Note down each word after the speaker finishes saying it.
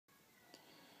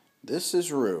This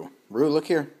is Rue. Rue, look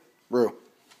here. Rue.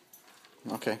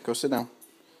 Okay, go sit down.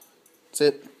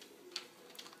 Sit.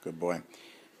 Good boy.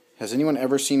 Has anyone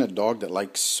ever seen a dog that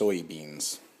likes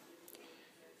soybeans?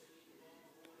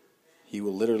 He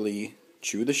will literally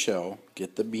chew the shell,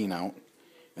 get the bean out,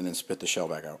 and then spit the shell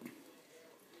back out.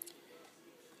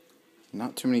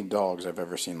 Not too many dogs I've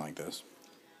ever seen like this.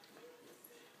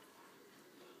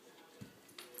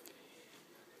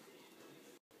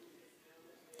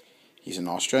 He's an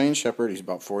Australian Shepherd. He's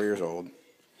about 4 years old.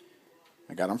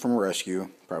 I got him from a rescue.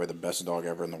 Probably the best dog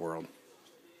ever in the world.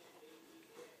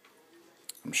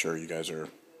 I'm sure you guys are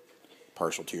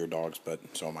partial to your dogs, but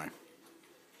so am I.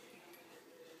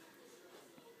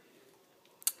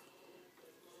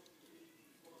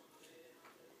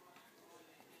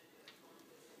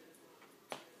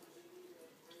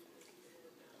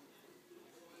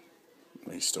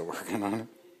 He's still working on it.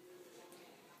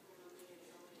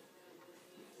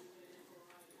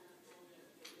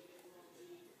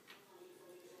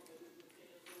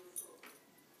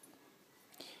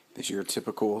 These are your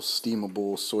typical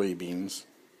steamable soybeans,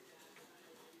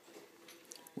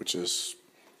 which is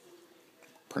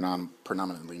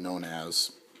predominantly known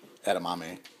as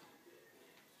edamame.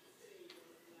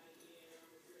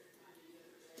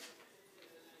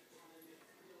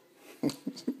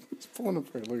 He's pulling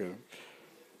apart. Look at him.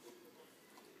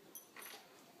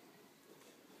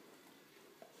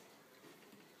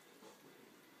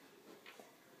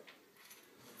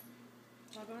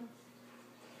 All done?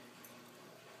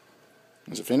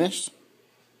 Is it finished?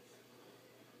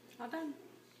 All done.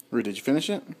 Rue, did you finish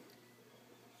it?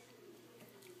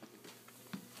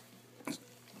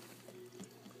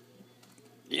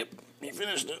 Yep, he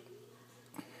finished it.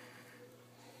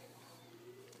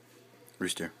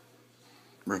 Rooster.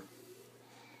 Rue.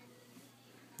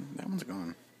 That one's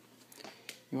gone.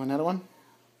 You want another one?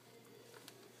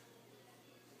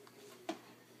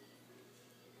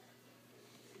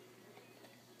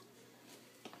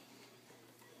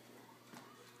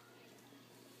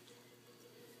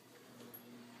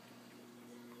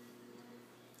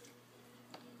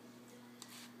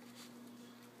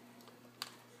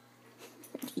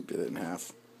 He bit it in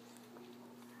half.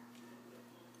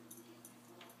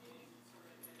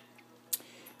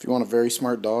 If you want a very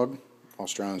smart dog,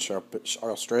 Australian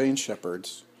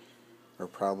Shepherds are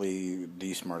probably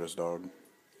the smartest dog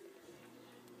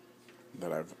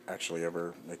that I've actually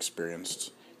ever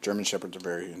experienced. German Shepherds are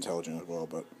very intelligent as well,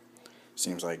 but it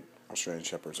seems like Australian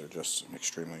Shepherds are just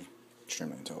extremely,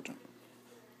 extremely intelligent.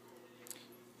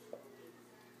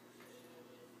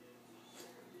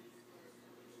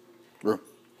 Rue,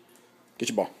 get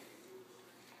your ball.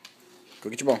 Go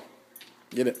get your ball.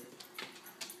 Get it.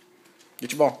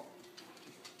 Get your ball.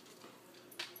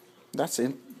 That's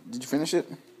it. Did you finish it?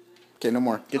 Okay, no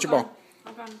more. Get your ball.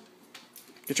 I'm gone.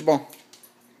 Get your ball.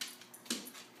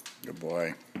 Good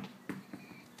boy.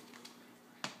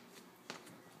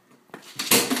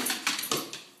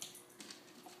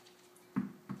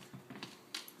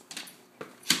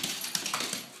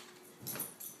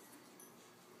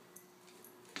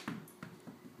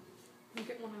 I'll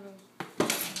get one of those.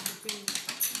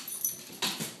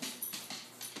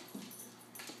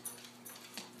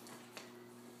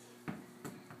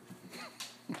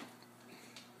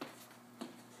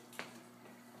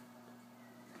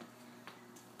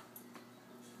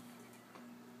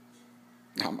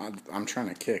 I'm trying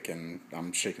to kick and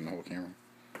I'm shaking the whole camera.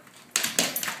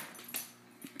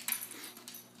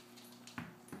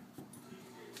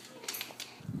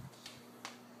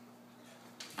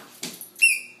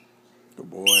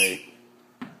 Good boy.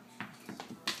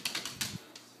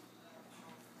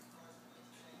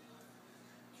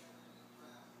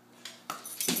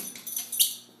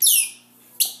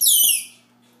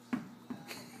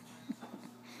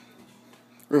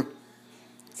 Rue,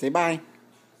 say bye.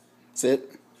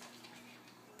 Sit.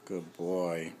 Good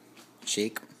boy.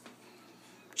 Shake.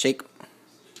 Shake.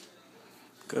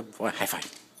 Good boy. High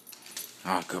five.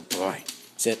 Ah, good boy.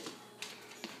 Sit.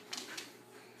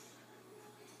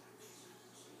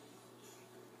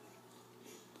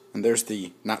 And there's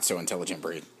the not so intelligent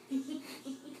breed.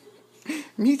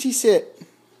 Meechy, sit.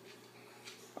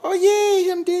 Oh, yay,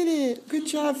 I did it. Good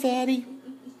job, fatty.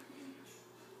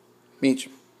 Meech.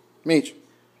 Meech.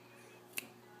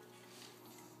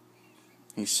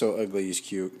 He's so ugly, he's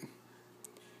cute.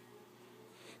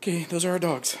 Okay, those are our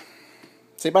dogs.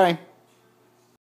 Say bye.